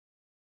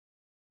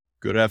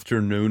Good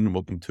afternoon.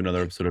 Welcome to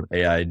another episode of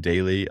AI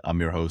Daily. I'm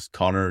your host,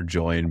 Connor,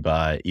 joined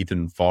by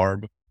Ethan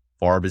Farb.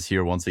 Farb is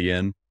here once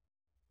again.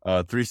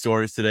 Three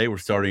stories today. We're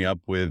starting up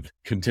with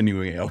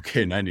continuing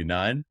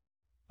LK-99.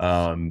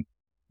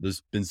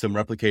 There's been some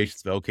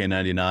replications of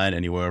LK-99,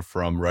 anywhere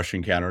from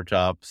Russian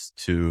countertops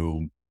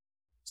to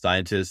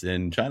scientists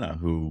in China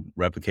who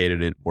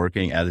replicated it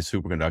working as a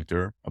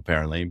superconductor,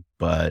 apparently,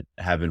 but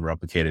haven't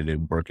replicated it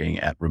working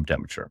at room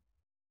temperature.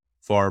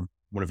 Farb,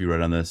 what have you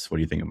read on this? What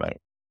do you think about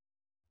it?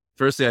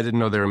 Firstly, I didn't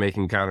know they were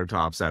making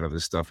countertops out of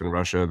this stuff in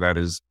Russia. That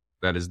is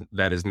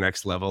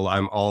next level.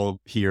 I'm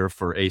all here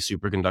for a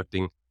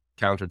superconducting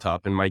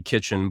countertop in my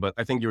kitchen, but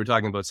I think you were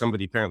talking about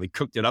somebody apparently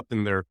cooked it up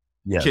in their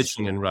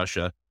kitchen in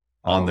Russia.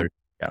 On their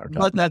countertop.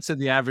 But that said,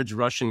 the average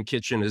Russian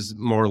kitchen is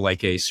more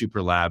like a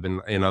super lab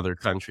in other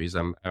countries,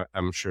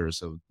 I'm sure.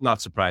 So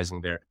not surprising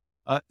there.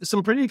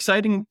 Some pretty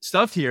exciting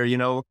stuff here. You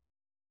know,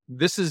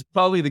 this is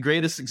probably the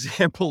greatest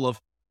example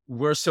of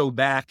we're so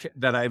back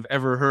that I've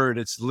ever heard.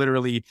 It's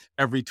literally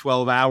every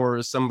 12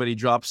 hours, somebody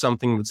drops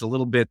something that's a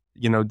little bit,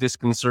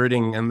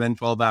 disconcerting. And then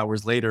 12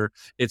 hours later,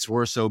 it's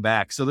we're so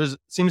back. So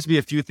seems to be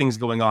a few things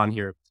going on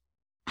here.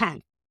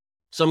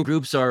 Some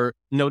groups are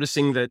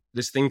noticing that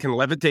this thing can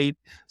levitate.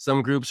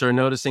 Some groups are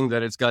noticing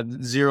that it's got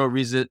zero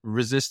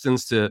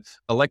resistance to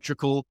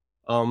electrical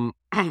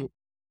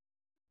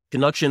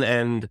conduction,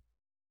 and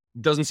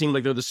doesn't seem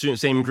like they're the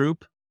same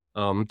group,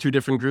 two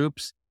different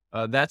groups.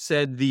 That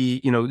said,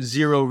 the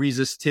zero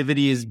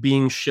resistivity is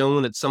being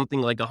shown at something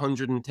like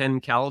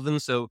 110 Kelvin,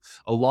 so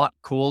a lot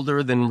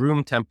colder than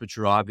room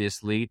temperature,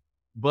 obviously,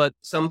 but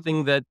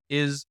something that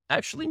is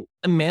actually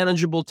a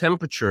manageable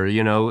temperature,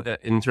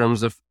 in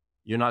terms of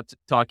you're not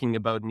talking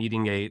about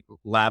needing a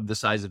lab the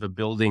size of a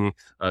building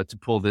to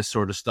pull this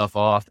sort of stuff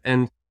off.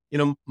 And,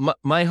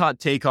 my hot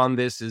take on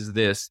this is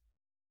this.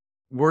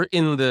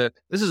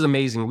 This is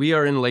amazing. We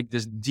are in like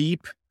this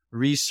deep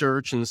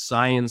research and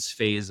science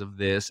phase of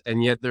this,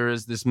 and yet there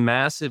is this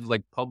massive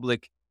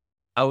public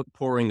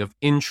outpouring of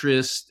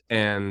interest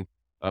and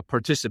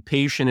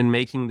participation in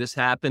making this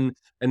happen,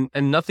 and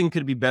nothing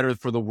could be better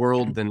for the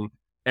world than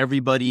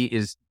everybody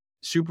is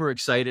super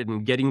excited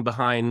and getting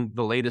behind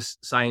the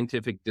latest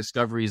scientific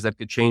discoveries that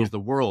could change the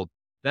world.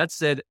 That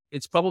said,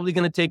 it's probably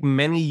going to take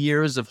many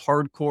years of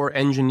hardcore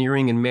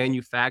engineering and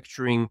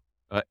manufacturing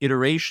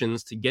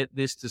iterations to get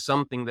this to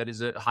something that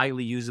is a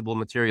highly usable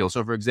material.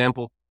 So for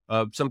example,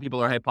 some people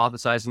are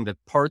hypothesizing that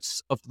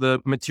parts of the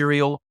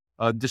material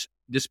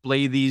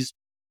display these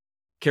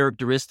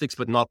characteristics,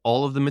 but not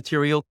all of the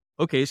material.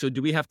 Okay, so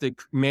do we have to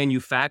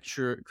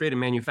create a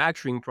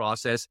manufacturing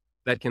process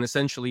that can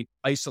essentially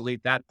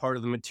isolate that part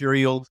of the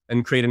material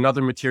and create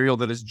another material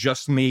that is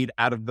just made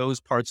out of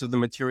those parts of the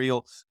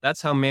material?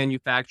 That's how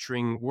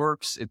manufacturing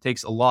works. It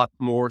takes a lot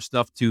more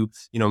stuff to,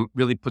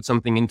 really put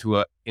something into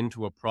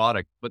a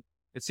product, but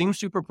it seems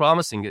super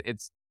promising.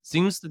 It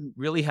seems to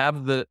really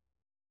have the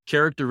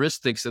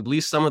characteristics, at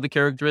least some of the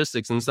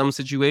characteristics in some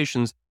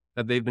situations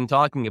that they've been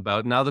talking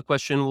about. Now the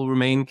question will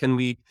remain, can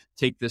we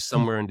take this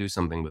somewhere and do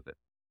something with it?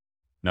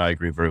 No, I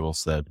agree. Very well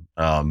said.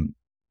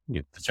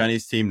 The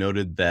Chinese team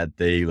noted that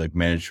they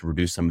managed to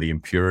reduce some of the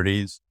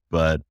impurities,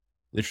 but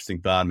interesting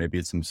thought, maybe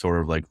it's some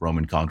sort of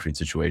Roman concrete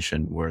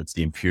situation where it's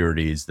the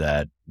impurities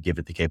that give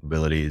it the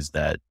capabilities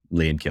that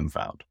Lee and Kim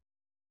found.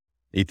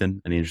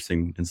 Ethan, any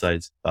interesting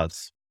insights,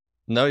 thoughts?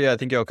 No, yeah, I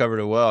think y'all covered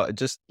it well. It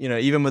just,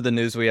 even with the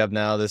news we have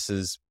now, this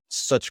is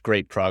such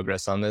great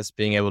progress on this,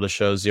 being able to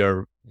show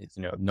zero,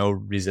 no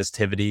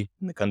resistivity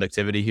in the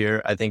conductivity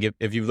here. I think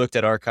if you've looked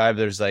at arXiv,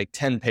 there's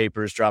 10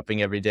 papers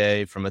dropping every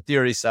day from a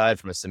theory side,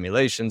 from a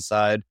simulation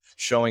side,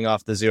 showing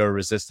off the zero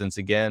resistance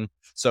again.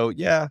 So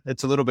yeah,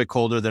 it's a little bit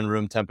colder than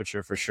room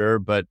temperature for sure,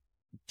 but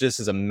this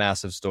is a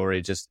massive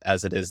story just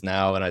as it is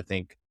now. And I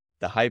think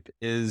the hype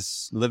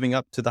is living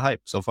up to the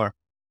hype so far.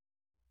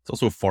 It's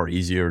also far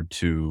easier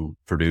to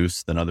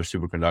produce than other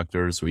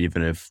superconductors. So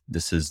even if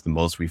this is the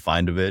most we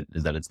find of it,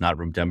 is that it's not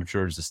room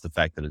temperature, it's just the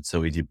fact that it's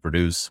so easy to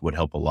produce would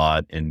help a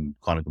lot in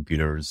quantum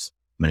computers,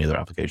 many other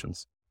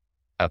applications.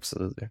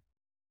 Absolutely.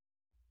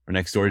 Our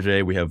next story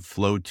today, we have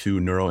Flow2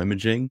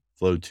 NeuroImaging.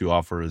 Flow2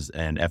 offers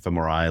an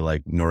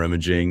fMRI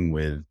NeuroImaging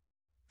with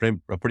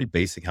a pretty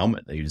basic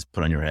helmet that you just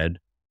put on your head.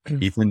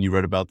 Ethan, you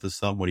read about this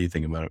some. What do you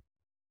think about it?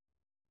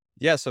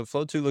 Yeah, so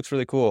Flow2 looks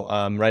really cool.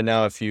 Right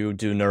now, if you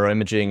do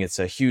neuroimaging, it's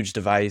a huge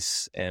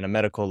device in a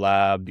medical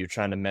lab. You're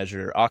trying to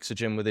measure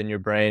oxygen within your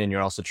brain, and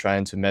you're also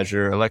trying to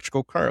measure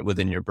electrical current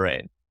within your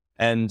brain.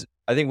 And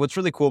I think what's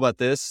really cool about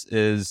this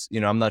is,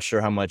 I'm not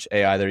sure how much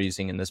AI they're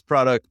using in this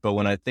product, but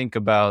when I think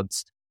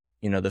about,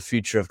 the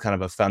future of kind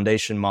of a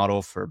foundation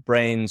model for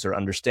brains or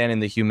understanding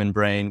the human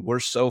brain, we're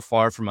so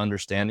far from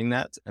understanding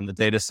that. And the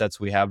data sets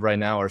we have right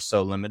now are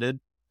so limited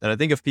that I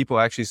think if people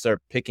actually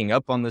start picking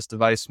up on this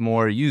device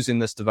more, using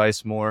this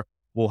device more,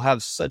 we'll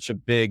have such a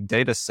big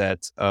data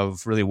set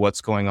of really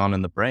what's going on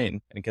in the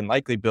brain and can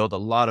likely build a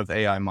lot of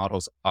AI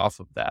models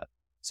off of that.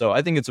 So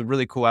I think it's a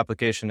really cool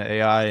application to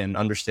AI and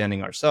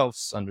understanding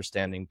ourselves,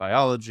 understanding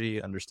biology,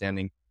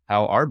 understanding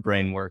how our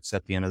brain works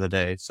at the end of the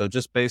day. So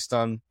just based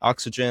on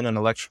oxygen and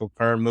electrical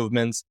current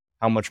movements,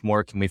 how much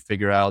more can we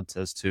figure out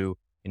as to,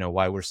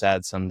 why we're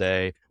sad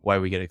someday, why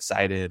we get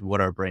excited,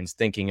 what our brain's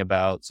thinking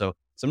about. So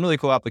some really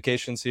cool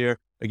applications here.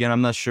 Again,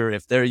 I'm not sure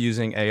if they're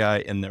using AI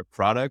in their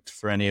product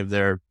for any of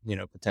their,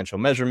 potential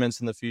measurements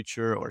in the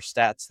future or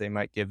stats they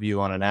might give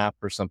you on an app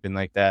or something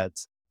like that.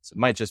 So it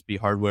might just be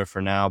hardware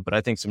for now, but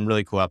I think some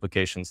really cool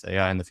applications to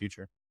AI in the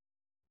future.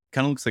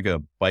 Kind of looks like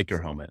a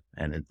biker helmet,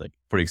 and it's like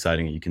pretty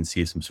exciting. You can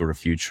see some sort of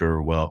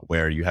future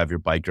where you have your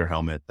biker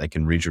helmet that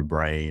can read your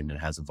brain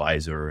and has a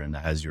visor and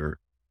has your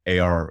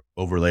AR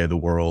overlay of the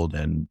world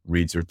and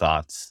reads your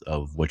thoughts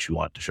of what you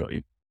want to show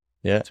you.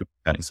 Yeah. Super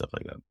exciting stuff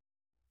like that.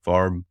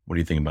 Farb, what do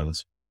you think about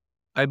this?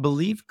 I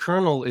believe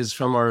Kernel is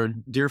from our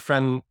dear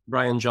friend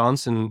Brian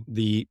Johnson,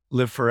 the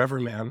Live Forever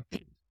man.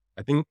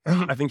 I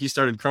think he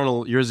started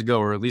Kernel years ago,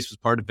 or at least was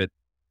part of it.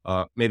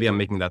 Maybe I'm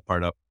making that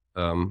part up.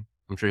 I'm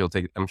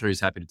sure he's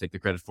happy to take the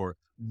credit for it.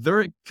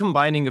 They're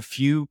combining a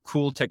few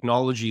cool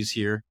technologies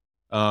here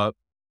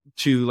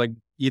to, like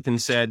Ethan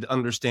said,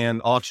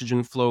 understand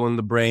oxygen flow in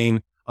the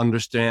brain,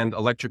 understand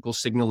electrical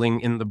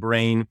signaling in the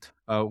brain.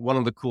 One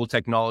of the cool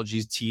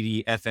technologies,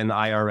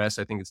 TD-FNIRS,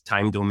 I think it's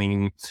time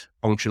domain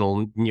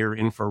functional near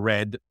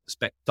infrared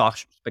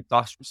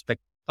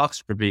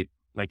spectroscopy.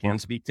 I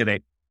can't speak today.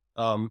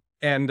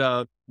 And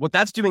what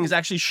that's doing is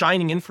actually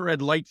shining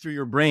infrared light through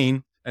your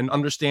brain and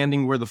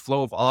understanding where the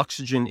flow of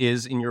oxygen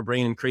is in your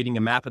brain and creating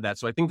a map of that.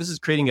 So I think this is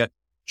creating a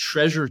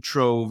treasure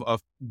trove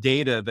of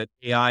data that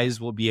AIs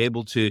will be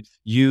able to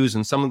use.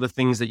 And some of the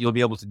things that you'll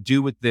be able to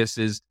do with this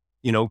is,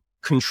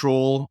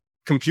 control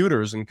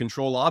computers and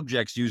control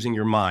objects using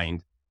your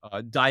mind,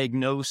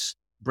 diagnose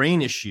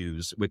brain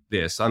issues with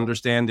this,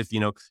 understand if,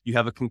 you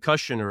have a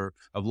concussion or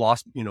have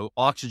lost,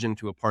 oxygen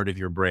to a part of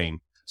your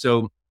brain.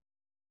 So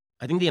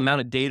I think the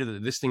amount of data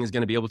that this thing is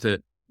going to be able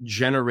to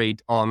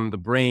generate on the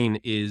brain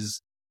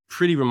is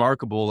pretty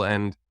remarkable,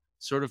 and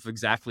sort of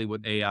exactly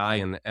what AI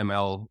and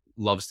ML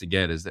loves to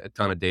get is a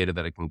ton of data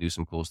that it can do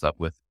some cool stuff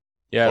with.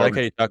 Yeah, I like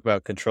how you talk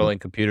about controlling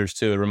computers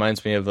too. It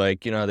reminds me of they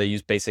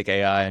use basic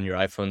AI on your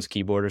iPhone's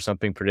keyboard or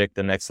something, predict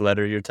the next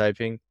letter you're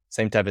typing.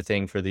 Same type of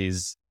thing for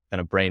these kind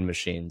of brain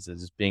machines,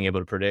 is being able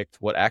to predict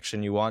what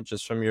action you want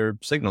just from your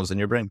signals in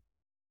your brain.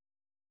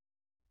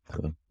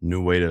 A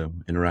new way to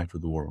interact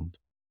with the world.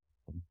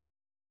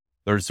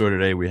 Third story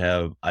today, we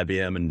have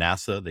IBM and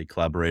NASA. They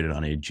collaborated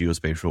on a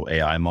geospatial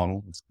AI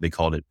model. They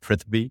called it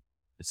Prithvi.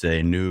 It's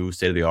a new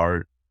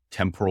state-of-the-art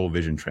temporal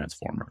vision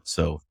transformer.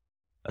 So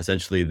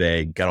essentially,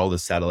 they got all the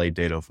satellite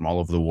data from all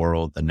over the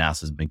world that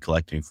NASA's been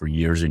collecting for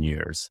years and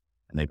years,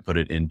 and they put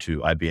it into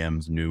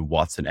IBM's new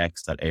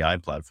WatsonX.ai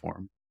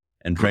platform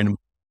and trained them.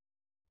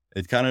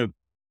 It's kind of,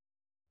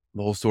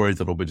 the whole story is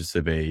a little bit just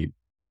of a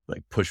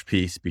push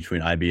piece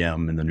between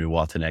IBM and the new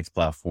WatsonX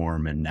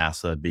platform and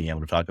NASA being able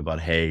to talk about,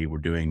 hey, we're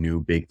doing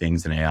new big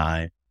things in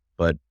AI.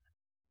 But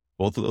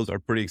both of those are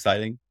pretty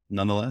exciting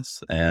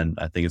nonetheless. And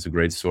I think it's a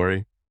great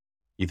story.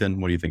 Ethan,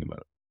 what do you think about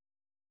it?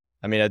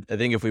 I mean, I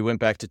think if we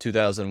went back to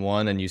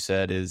 2001 and you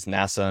said, is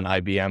NASA and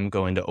IBM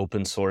going to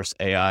open source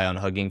AI on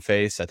Hugging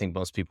Face? I think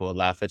most people would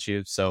laugh at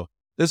you. So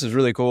this is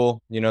really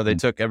cool. They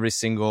took every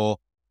single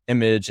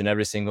image and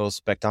every single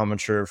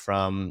spectrometer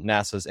from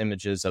NASA's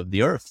images of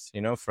the Earth,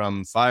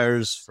 from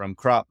fires, from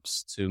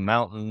crops to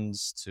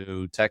mountains,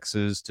 to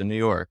Texas, to New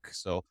York.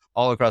 So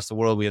all across the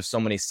world, we have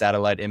so many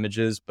satellite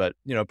images, but,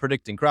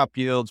 predicting crop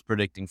yields,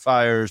 predicting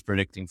fires,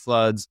 predicting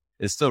floods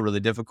is still really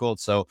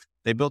difficult. So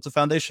they built a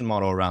foundation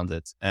model around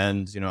it.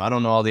 And, I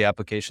don't know all the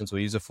applications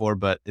we use it for,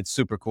 but it's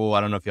super cool.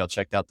 I don't know if y'all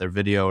checked out their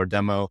video or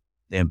demo.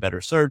 They have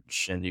better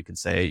search, and you can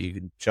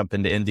jump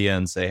into India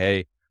and say,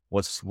 hey,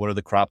 what are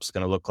the crops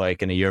going to look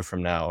like in a year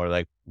from now?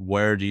 Or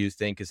where do you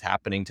think is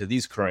happening to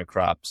these current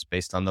crops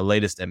based on the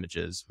latest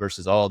images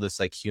versus all this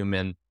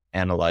human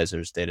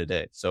analyzers day to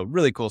day. So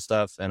really cool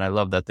stuff. And I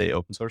love that they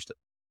open sourced it.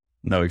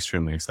 No,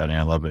 extremely exciting.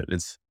 I love it.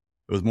 It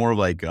was more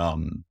like a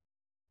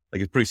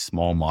pretty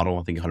small model,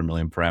 I think 100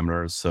 million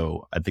parameters.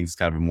 So I think it's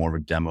kind of more of a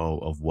demo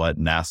of what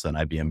NASA and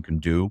IBM can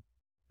do.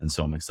 And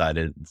so I'm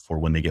excited for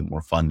when they get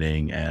more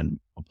funding and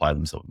apply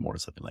themselves more to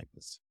something like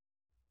this.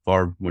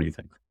 Farb, what do you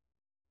think?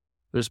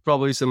 There's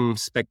probably some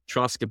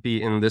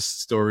spectroscopy in this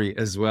story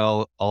as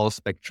well. All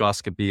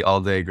spectroscopy all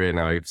day. Great.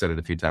 Now I've said it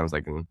a few times.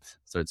 I can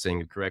start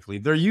saying it correctly.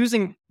 They're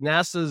using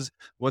NASA's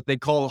what they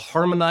call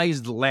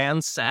Harmonized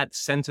Landsat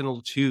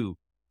Sentinel-2.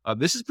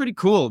 This is pretty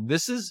cool.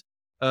 This is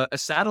a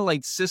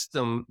satellite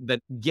system that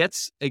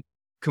gets a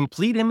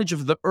complete image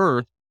of the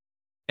Earth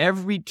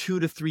every 2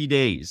 to 3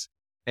 days.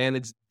 And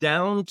it's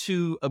down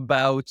to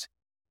about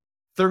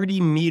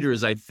 30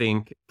 meters, I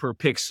think, per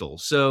pixel.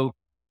 So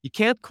you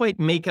can't quite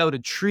make out a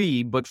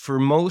tree, but for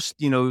most,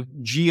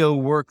 geo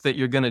work that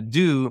you're going to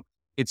do,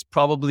 it's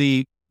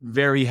probably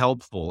very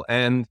helpful.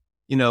 And,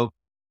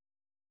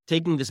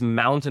 taking this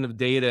mountain of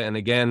data and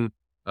again,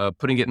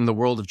 putting it in the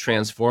world of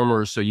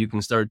transformers so you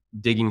can start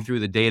digging through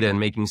the data and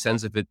making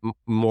sense of it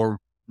more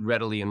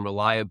readily and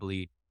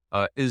reliably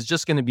is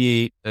just going to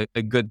be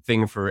a good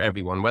thing for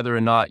everyone, whether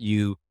or not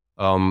you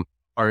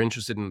are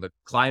interested in the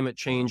climate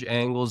change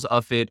angles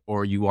of it,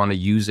 or you want to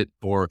use it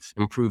for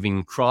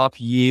improving crop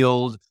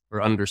yield,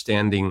 or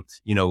understanding,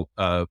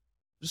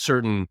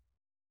 certain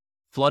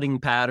flooding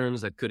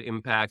patterns that could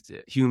impact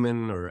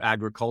human or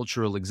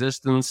agricultural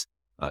existence.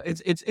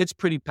 It's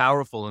pretty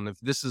powerful. And if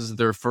this is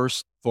their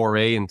first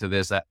foray into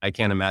this, I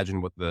can't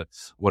imagine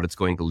what it's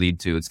going to lead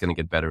to. It's going to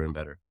get better and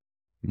better.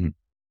 Mm-hmm.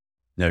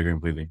 Yeah, I agree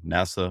completely.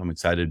 NASA, I'm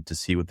excited to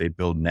see what they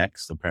build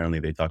next. Apparently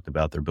they talked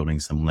about they're building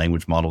some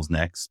language models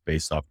next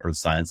based off earth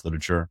science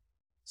literature.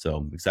 So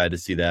I'm excited to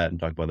see that and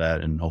talk about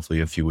that in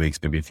hopefully a few weeks,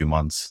 maybe a few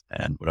months,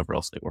 and whatever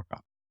else they work on.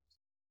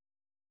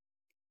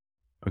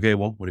 Okay,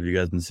 well, what have you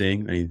guys been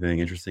seeing? Anything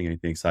interesting,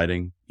 anything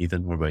exciting?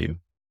 Ethan, what about you?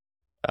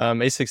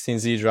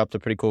 A16Z dropped a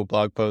pretty cool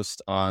blog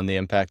post on the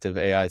impact of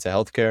AI to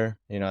healthcare.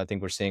 I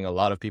think we're seeing a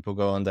lot of people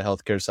go on the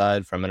healthcare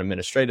side, from an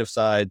administrative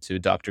side to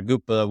Dr.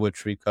 Gupta,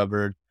 which we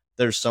covered.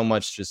 There's so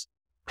much just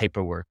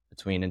paperwork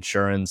between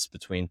insurance,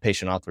 between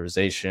patient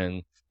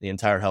authorization. The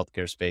entire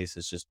healthcare space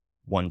is just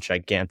one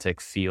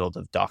gigantic field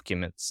of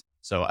documents.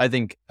 So I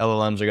think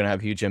LLMs are going to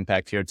have huge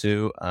impact here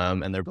too.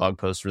 And their blog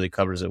post really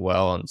covers it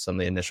well on some of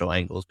the initial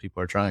angles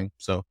people are trying.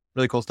 So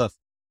really cool stuff.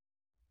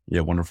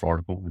 Yeah, wonderful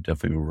article. I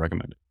definitely would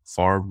recommend it.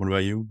 Farb, what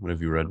about you? What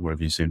have you read? What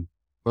have you seen?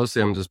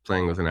 Mostly I'm just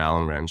playing with an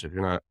Allen wrench. If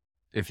you're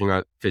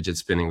not fidget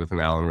spinning with an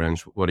Allen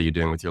wrench, what are you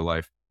doing with your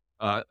life?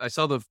 I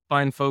saw the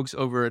fine folks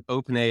over at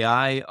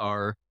OpenAI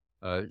are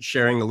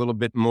sharing a little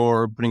bit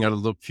more, putting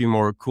out few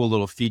more cool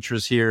little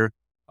features here.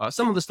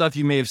 Some of the stuff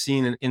you may have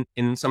seen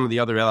in some of the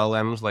other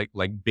LLMs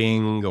like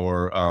Bing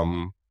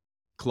or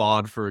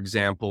Claude, for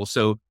example.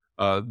 So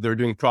they're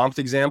doing prompt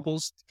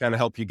examples to kind of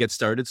help you get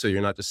started. So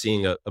you're not just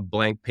seeing a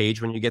blank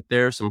page when you get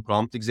there, some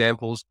prompt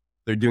examples.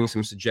 They're doing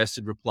some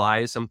suggested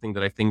replies, something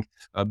that I think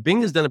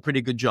Bing has done a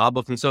pretty good job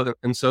of.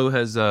 And so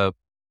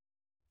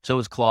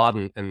has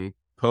Claude and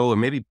Poe,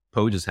 and maybe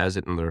Poe just has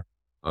it in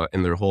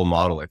their whole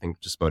model. I think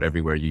just about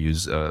everywhere you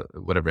use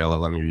whatever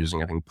LLM you're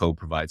using, I think Poe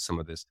provides some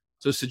of this.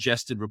 So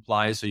suggested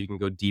replies, so you can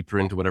go deeper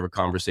into whatever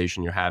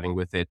conversation you're having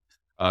with it.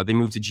 They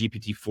moved to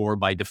GPT-4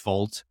 by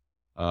default.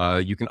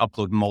 You can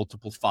upload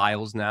multiple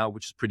files now,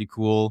 which is pretty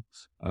cool.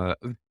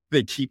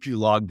 They keep you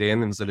logged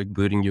in instead of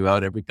booting you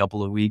out every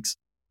couple of weeks.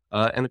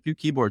 And a few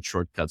keyboard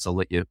shortcuts. I'll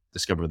let you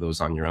discover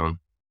those on your own.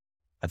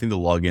 I think the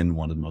login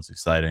one is the most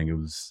exciting. It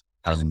was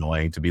kind of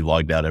annoying to be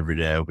logged out every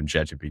day, open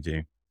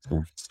ChatGPT.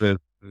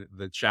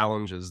 The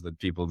challenges that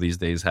people these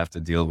days have to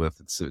deal with.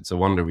 It's a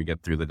wonder we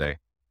get through the day.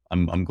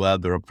 I'm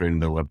glad they're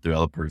upgrading their web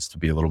developers to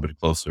be a little bit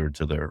closer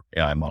to their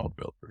AI model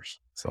developers.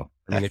 So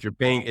I mean, if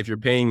you're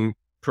paying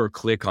per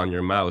click on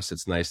your mouse,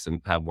 it's nice to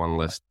have one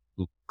less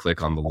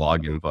click on the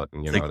login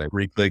button. It's like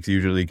 3 clicks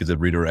usually, because it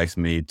redirects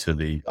me to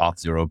the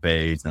Auth0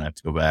 page, and I have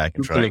to go back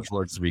and try.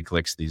 3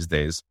 clicks these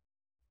days.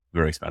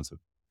 Very expensive.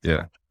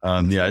 Yeah.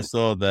 I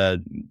saw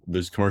that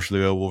there's commercially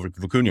available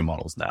Vicuña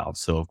models now.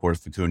 So of course,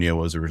 Vicuña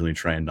was originally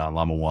trained on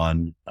Llama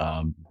 1,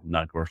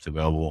 not commercially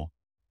available.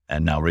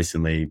 And now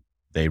recently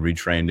they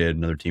retrained it.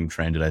 Another team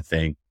trained it, I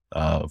think,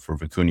 for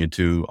Vicuña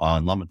 2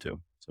 on Llama 2.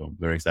 So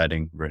very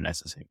exciting, very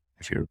nice to see.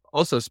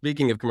 Also,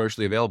 speaking of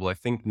commercially available, I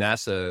think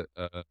NASA,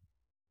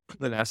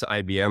 the NASA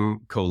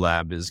IBM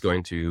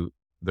collab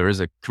there is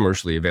a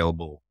commercially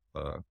available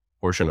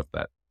portion of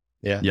that.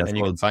 Yeah. And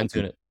you can fine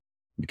tune it.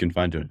 You can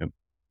fine tune it.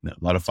 Yeah,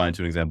 a lot of fine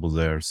tune examples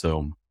there.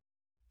 So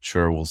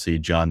sure, we'll see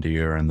John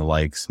Deere and the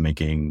likes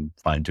making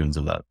fine tunes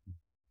of that.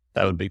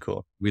 That would be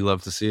cool. We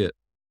love to see it.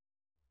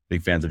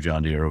 Big fans of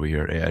John Deere over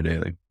here at AI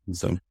Daily.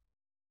 So,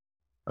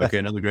 okay,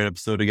 another great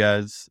episode,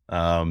 guys.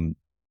 Thank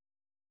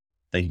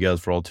you guys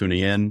for all tuning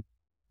in.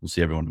 We'll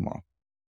see everyone tomorrow.